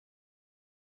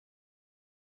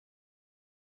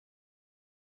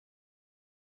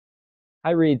Hi,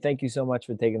 Reid. Thank you so much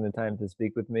for taking the time to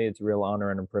speak with me. It's a real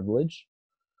honor and a privilege.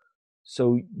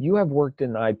 So, you have worked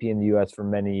in IP in the US for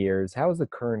many years. How is the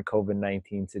current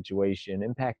COVID-19 situation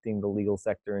impacting the legal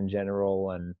sector in general,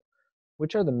 and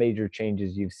which are the major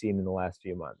changes you've seen in the last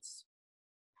few months?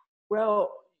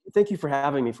 Well, thank you for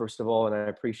having me, first of all, and I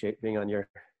appreciate being on your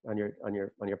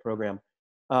program.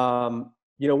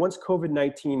 Once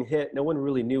COVID-19 hit, no one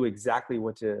really knew exactly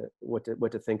what to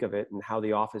think of it and how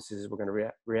the offices were going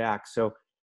to react. So,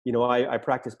 I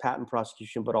practice patent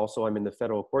prosecution, but also I'm in the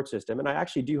federal court system, and I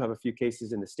actually do have a few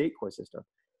cases in the state court system,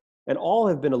 and all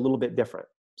have been a little bit different.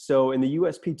 So, in the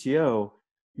USPTO,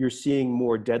 you're seeing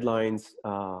more deadlines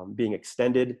being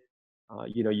extended.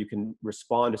 You can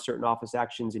respond to certain office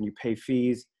actions and you pay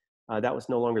fees. That was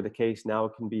no longer the case. Now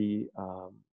it can be,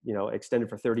 extended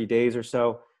for 30 days or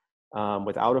so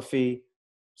without a fee.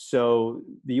 So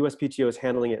the USPTO is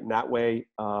handling it in that way.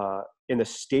 In the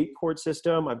state court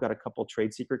system, I've got a couple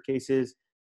trade secret cases,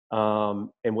 and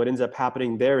what ends up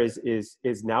happening there is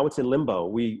now it's in limbo.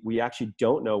 We actually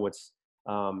don't know what's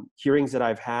hearings that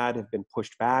I've had have been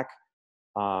pushed back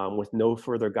with no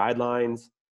further guidelines.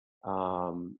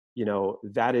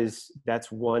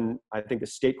 That's one. I think the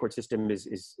state court system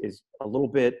is a little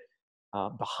bit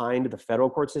behind the federal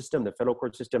court system. The federal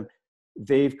court system,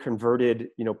 they've converted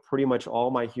pretty much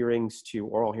all my hearings to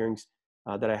oral hearings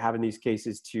that I have in these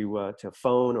cases to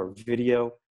phone or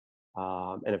video,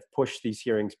 and have pushed these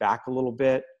hearings back a little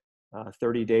bit,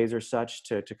 30 days or such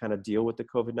to kind of deal with the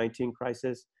COVID-19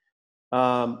 crisis.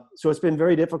 So it's been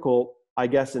very difficult, I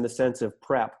guess, in the sense of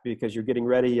prep, because you're getting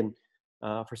ready and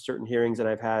for certain hearings, and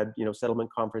I've had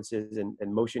settlement conferences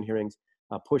and motion hearings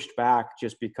pushed back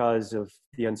just because of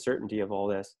the uncertainty of all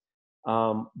this.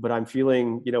 But I'm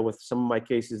feeling, with some of my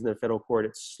cases in the federal court,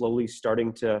 it's slowly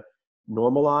starting to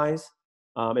normalize.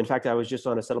 In fact, I was just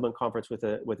on a settlement conference with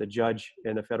a judge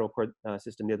in the federal court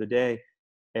system the other day,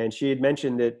 and she had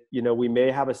mentioned that we may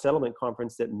have a settlement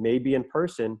conference that may be in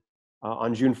person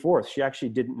on June 4th. She actually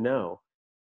didn't know.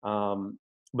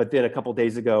 But then a couple of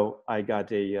days ago, I got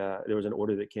there was an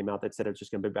order that came out that said it's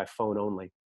just going to be by phone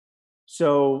only.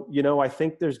 So, I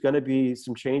think there's going to be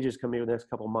some changes coming in the next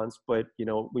couple of months, but,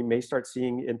 we may start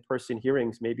seeing in-person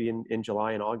hearings maybe in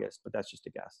July and August, but that's just a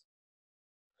guess.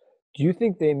 Do you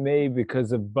think they may,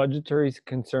 because of budgetary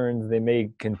concerns, they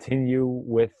may continue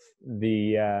with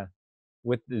the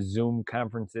Zoom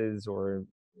conferences or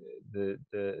the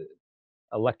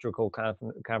electrical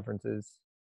conferences?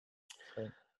 Uh,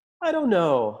 I don't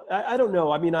know. I don't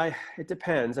know. I mean, it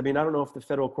depends. I mean, I don't know if the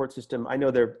federal court system, I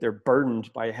know they're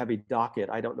burdened by a heavy docket.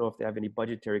 I don't know if they have any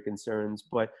budgetary concerns,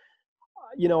 but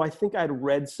I think I'd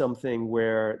read something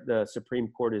where the Supreme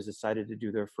Court has decided to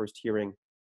do their first hearing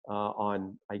I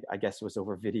guess it was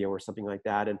over video or something like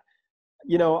that. And,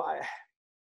 you know, I,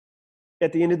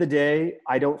 at the end of the day,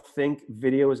 I don't think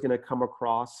video is going to come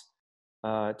across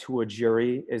to a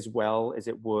jury as well as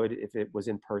it would if it was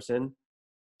in person.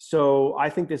 So I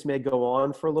think this may go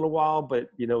on for a little while, but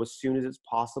as soon as it's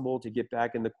possible to get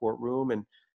back in the courtroom and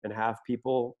have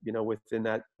people, within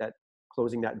that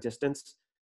closing that distance,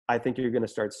 I think you're going to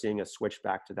start seeing a switch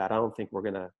back to that. I don't think we're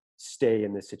going to stay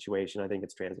in this situation. I think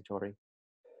it's transitory.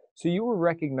 So you were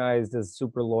recognized as a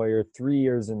super lawyer 3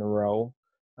 years in a row.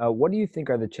 What do you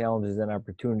think are the challenges and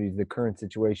opportunities the current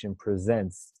situation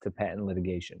presents to patent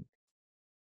litigation?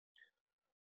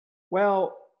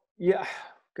 Well, yeah,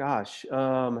 gosh,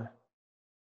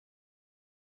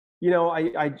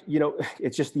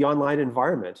 it's just the online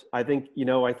environment. I think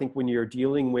when you're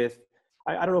dealing with,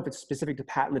 I don't know if it's specific to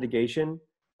patent litigation.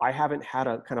 I haven't had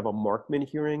a kind of a Markman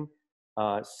hearing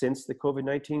since the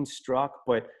COVID-19 struck,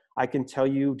 but I can tell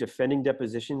you defending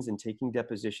depositions and taking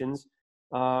depositions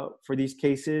for these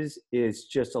cases is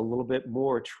just a little bit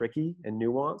more tricky and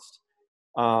nuanced.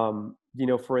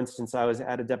 For instance, I was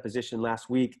at a deposition last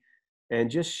week and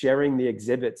just sharing the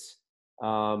exhibits,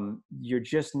 you're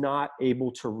just not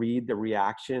able to read the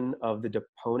reaction of the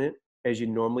deponent as you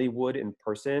normally would in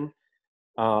person.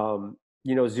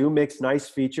 Zoom makes nice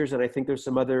features, and I think there's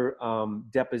some other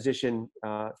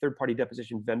third-party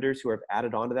deposition vendors who have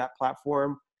added onto that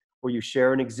platform where you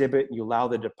share an exhibit and you allow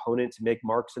the deponent to make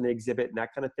marks on the exhibit and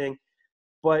that kind of thing.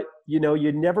 But, you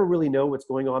never really know what's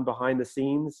going on behind the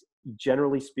scenes.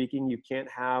 Generally speaking, you can't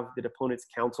have the deponent's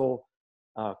counsel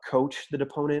coach the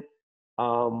deponent.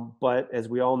 But as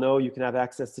we all know, you can have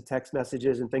access to text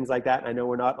messages and things like that. And I know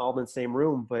we're not all in the same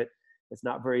room, but it's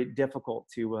not very difficult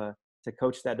to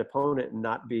coach that deponent and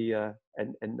not be and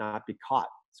not be caught,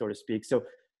 so to speak. So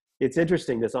it's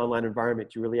interesting, this online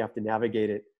environment. You really have to navigate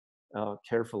it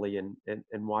carefully and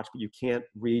watch, but you can't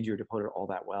read your deponent all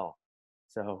that well.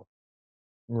 So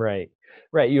Right.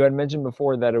 Right. You had mentioned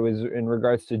before that it was in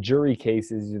regards to jury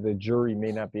cases, the jury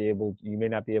may not be able you may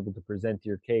not be able to present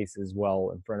your case as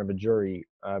well in front of a jury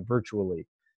virtually.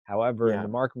 However, in Yeah. the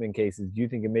Markman cases, do you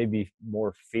think it may be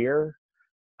more fear,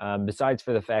 besides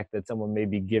for the fact that someone may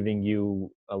be giving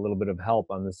you a little bit of help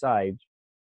on the side?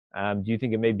 Do you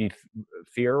think it may be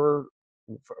fear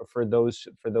for those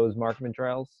Markman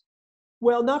trials?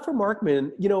 Well, not for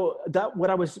Markman. You know, that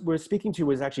what was speaking to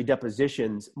was actually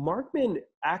depositions. Markman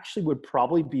actually would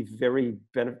probably be very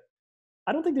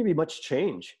I don't think there'd be much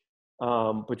change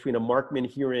between a Markman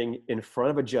hearing in front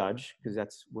of a judge, because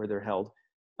that's where they're held,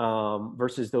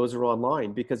 versus those who are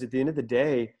online. Because at the end of the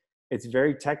day, it's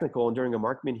very technical, and during a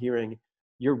Markman hearing,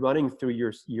 you're running through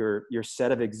your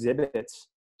set of exhibits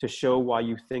to show why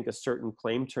you think a certain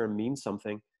claim term means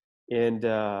something, and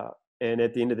at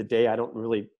the end of the day, I don't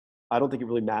think it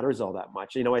really matters all that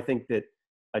much. You know, I think that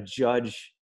a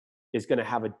judge is going to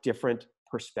have a different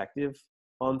perspective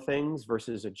on things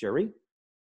versus a jury.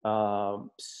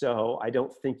 So I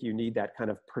don't think you need that kind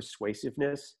of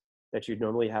persuasiveness that you'd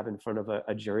normally have in front of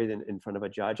a jury than in front of a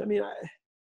judge. I mean,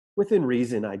 within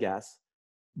reason, I guess,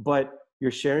 but you're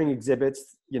sharing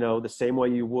exhibits, you know, the same way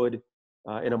you would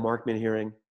in a Markman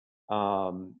hearing.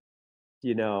 Um,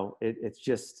 you know, it's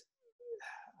just,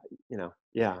 you know,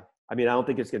 yeah. I mean, I don't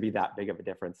think it's going to be that big of a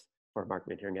difference for a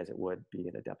Markman hearing as it would be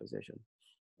in a deposition.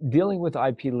 Dealing with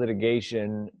IP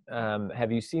litigation,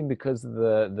 have you seen, because of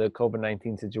the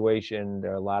COVID-19 situation,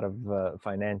 there are a lot of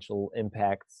financial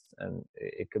impacts, and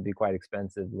it could be quite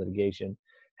expensive litigation.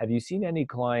 Have you seen any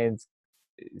clients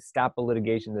stop a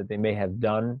litigation that they may have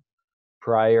done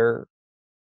prior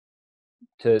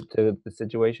to the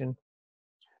situation?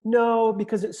 No,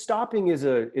 because stopping is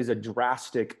a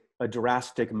drastic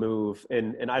move,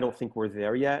 and I don't think we're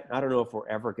there yet. I don't know if we're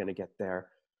ever going to get there,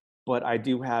 but I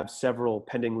do have several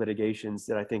pending litigations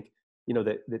that I think, you know,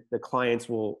 that the clients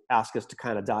will ask us to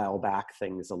kind of dial back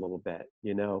things a little bit.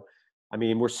 You know, I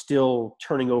mean, we're still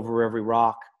turning over every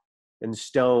rock and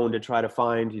stone to try to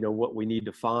find, you know, what we need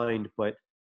to find, but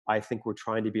I think we're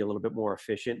trying to be a little bit more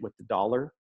efficient with the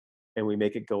dollar, and we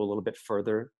make it go a little bit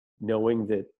further, knowing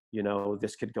that, you know,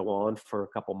 this could go on for a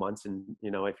couple months. And,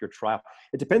 you know, if your trial,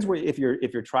 it depends where, if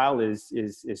your trial is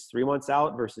 3 months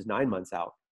out versus 9 months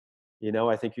out, you know,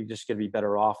 I think you're just going to be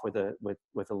better off with a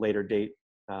later date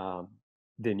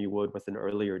than you would with an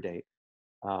earlier date,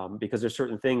 because there's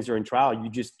certain things during trial you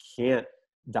just can't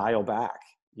dial back.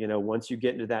 You know, once you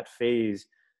get into that phase,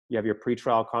 you have your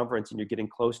pretrial conference and you're getting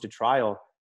close to trial,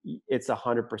 it's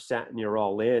 100% and you're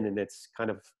all in, and it's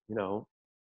kind of, you know,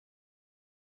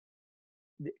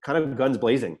 kind of guns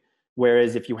blazing.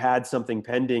 Whereas if you had something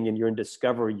pending and you're in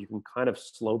discovery, you can kind of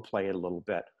slow play it a little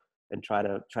bit and try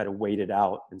to wait it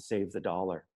out and save the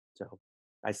dollar. So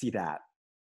I see that.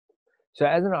 So,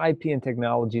 as an IP and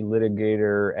technology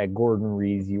litigator at Gordon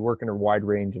Rees, you work in a wide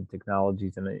range of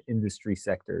technologies and industry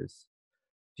sectors.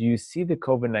 Do you see the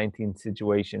COVID-19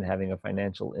 situation having a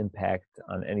financial impact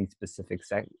on any specific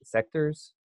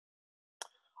sectors?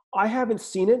 I haven't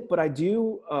seen it, but I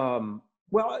do.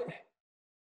 Well,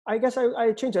 I guess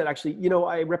I changed that actually. You know,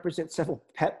 I represent several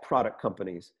pet product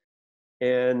companies,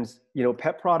 and, you know,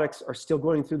 pet products are still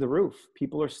going through the roof.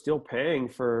 People are still paying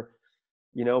for,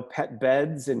 you know, pet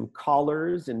beds and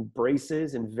collars and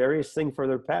braces and various things for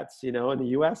their pets. You know, in the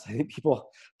US, I think people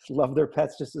love their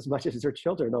pets just as much as their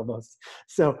children almost.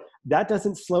 So that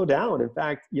doesn't slow down. In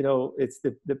fact, you know, it's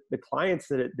the clients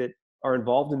that are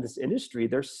involved in this industry,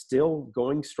 they're still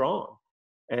going strong.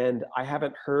 And I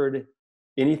haven't heard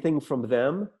anything from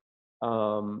them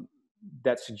um,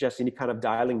 that suggests any kind of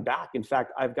dialing back. In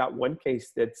fact, I've got one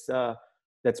case that's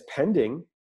pending,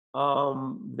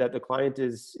 that the client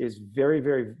is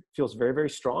very feels very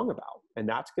strong about, and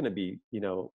that's going to be, you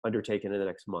know, undertaken in the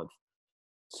next month.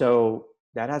 So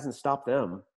that hasn't stopped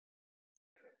them.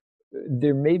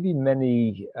 There may be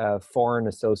many foreign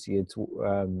associates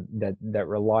that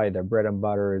rely, their bread and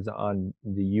butter is on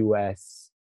the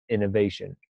U.S.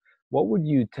 innovation. What would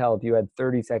you tell, if you had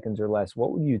 30 seconds or less,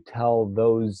 what would you tell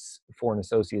those foreign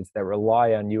associates that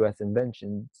rely on U.S.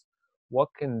 inventions? What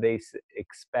can they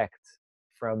expect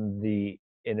from the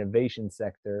innovation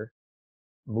sector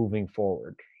moving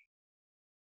forward?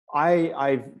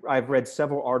 I've read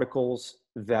several articles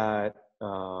that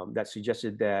that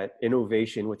suggested that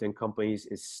innovation within companies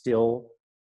is still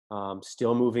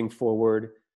moving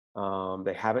forward.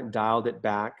 They haven't dialed it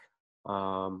back.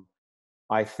 Um,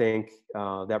 I think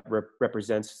that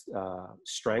represents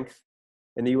strength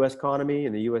in the U.S. economy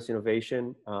and the U.S.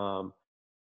 innovation.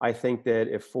 I think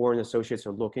that if foreign associates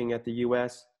are looking at the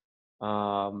U.S.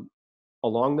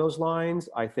 Along those lines,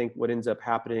 I think what ends up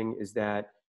happening is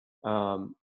that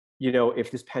um, if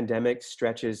this pandemic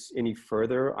stretches any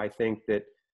further, I think that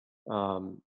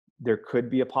there could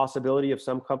be a possibility of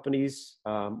some companies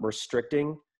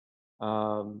restricting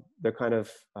their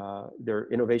their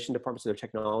innovation departments, their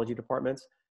technology departments.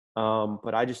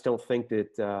 But I just don't think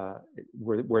that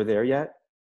we're there yet.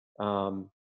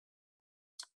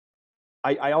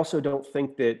 I also don't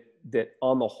think that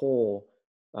on the whole,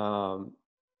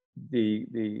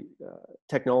 the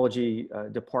technology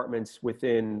departments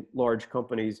within large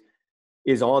companies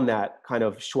is on that kind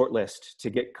of short list to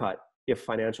get cut if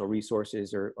financial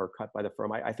resources are cut by the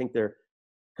firm. I think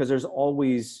because there's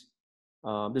always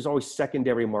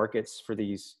secondary markets for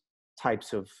these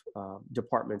types of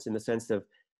departments, in the sense of,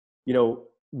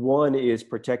 one is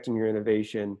protecting your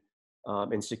innovation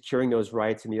and securing those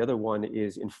rights, and the other one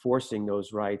is enforcing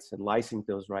those rights and licensing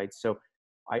those rights. So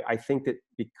I think that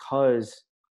because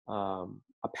a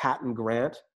patent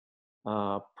grant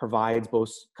provides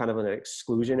both kind of an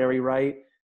exclusionary right,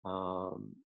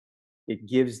 it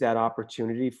gives that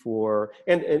opportunity for,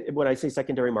 and when I say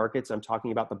secondary markets, I'm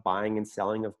talking about the buying and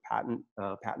selling of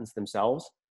patents themselves.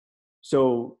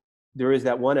 So there is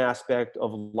that one aspect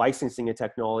of licensing a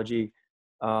technology,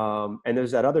 and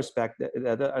there's that other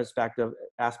aspect of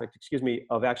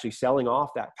actually selling off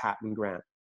that patent grant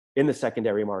in the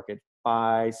secondary market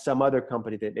by some other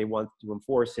company that they want to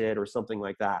enforce it or something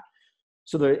like that.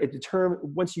 So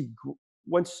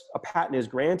once a patent is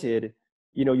granted,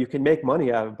 you can make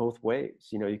money out of both ways.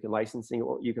 You can license it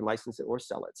or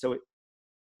sell it. So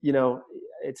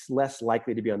it's less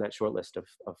likely to be on that short list of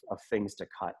things to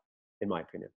cut, in my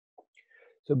opinion.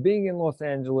 So being in Los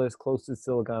Angeles, close to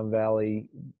Silicon Valley,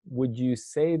 would you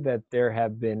say that there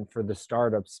have been, for the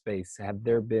startup space, have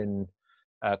there been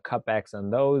cutbacks on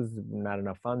those, not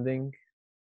enough funding?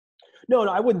 No,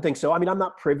 I wouldn't think so. I mean, I'm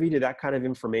not privy to that kind of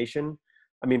information.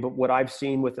 But what I've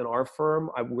seen within our firm,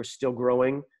 we're still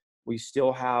growing. We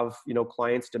still have,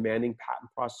 clients demanding patent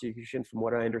prosecution. From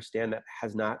what I understand, that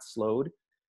has not slowed.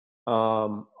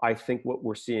 I think what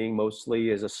we're seeing mostly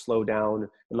is a slowdown,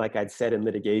 and like I'd said, in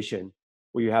litigation,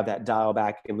 where you have that dial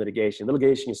back in litigation.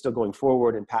 Litigation is still going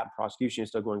forward, and patent prosecution is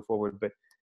still going forward. But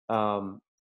from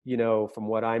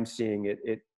what I'm seeing,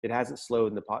 it hasn't slowed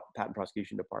in the patent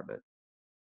prosecution department.